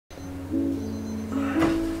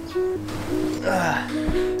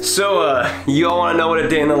So, you all want to know what a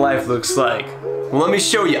day in the life looks like? Well, let me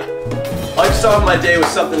show you. I like to start off my day with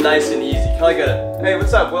something nice and easy. Kind of like a, hey,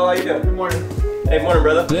 what's up, Will? How you doing? Good morning. Hey, morning,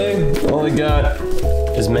 brother. Today, all I got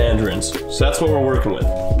is mandarins. So that's what we're working with.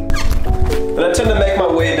 And I tend to make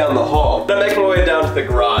my way down the hall. Then I make my way down to the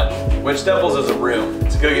garage, which doubles as a room.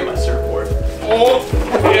 To go get my surfboard. Oh,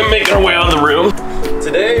 we're making our way out of the room.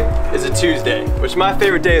 Today is a Tuesday, which is my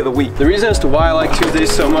favorite day of the week. The reason as to why I like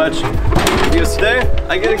Tuesdays so much is because today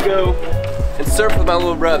I get to go and surf with my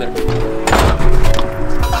little brother.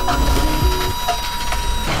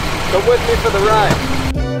 Come with me for the ride.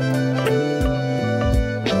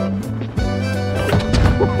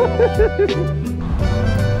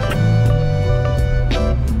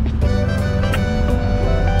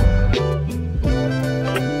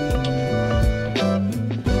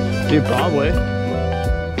 Dude, probably.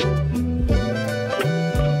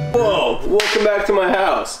 Whoa, welcome back to my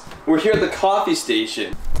house. We're here at the coffee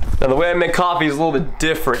station. Now the way I make coffee is a little bit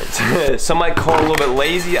different. Some might call it a little bit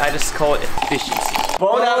lazy, I just call it efficiency.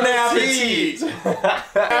 Bon appetit!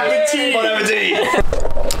 Appetit! Bon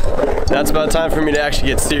appetit! That's about time for me to actually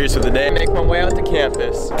get serious with the day. Make my way out to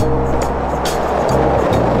campus.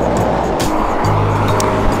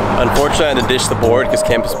 Unfortunately, I had to ditch the board because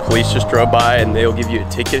campus police just drove by and they'll give you a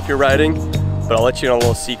ticket if you're riding. But I'll let you know a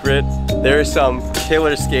little secret. There's some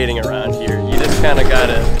killer skating around here. You just kind of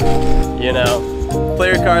gotta, you know, play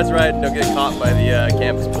your cards right and don't get caught by the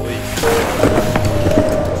campus police.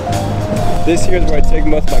 This here is where I take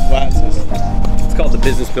most of my classes. It's called the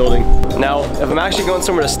business building. Now, if I'm actually going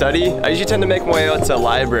somewhere to study, I usually tend to make my way out to a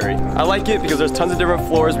library. I like it because there's tons of different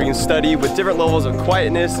floors where you can study with different levels of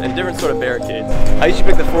quietness and different sort of barricades. I usually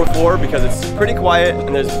pick the 4th floor because it's pretty quiet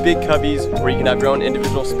and there's big cubbies where you can have your own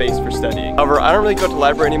individual space for studying. However, I don't really go to the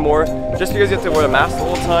library anymore just because you have to wear a mask the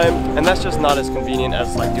whole time and that's just not as convenient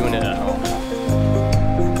as like doing it at home.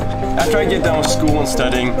 After I get done with school and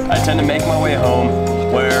studying, I tend to make my way home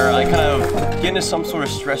where I kind of get into some sort of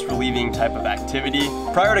stress relieving type of activity.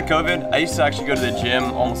 Prior to COVID, I used to actually go to the gym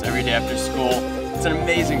almost every day after school. It's an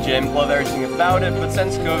amazing gym, love everything about it, but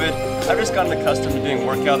since COVID, I've just gotten accustomed to doing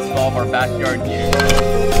workouts with all of our backyard gear.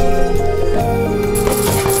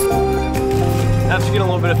 After getting a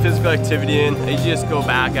little bit of physical activity in, I usually just go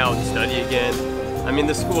back out and study again. I mean,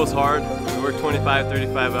 the school is hard. We work 25,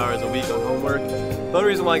 35 hours a week on homework. The only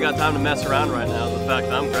reason why I got time to mess around right now is the fact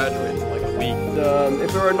that I'm graduating in like a week.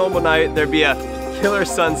 If it were a normal night, there'd be a killer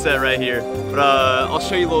sunset right here. But I'll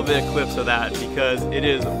show you a little bit of clips of that because it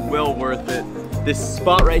is well worth it. This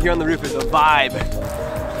spot right here on the roof is a vibe.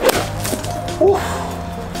 Whew.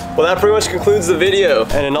 Well, that pretty much concludes the video.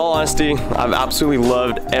 And in all honesty, I've absolutely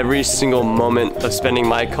loved every single moment of spending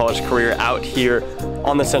my college career out here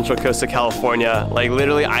on the central coast of California. Like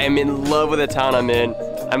literally, I am in love with the town I'm in.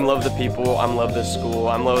 I'm in love with the people, I'm in love with the school,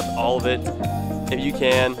 I'm in love with all of it. If you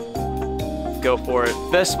can, go for it.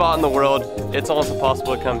 Best spot in the world. It's almost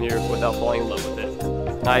impossible to come here without falling in love with it.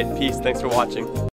 All right, peace, thanks for watching.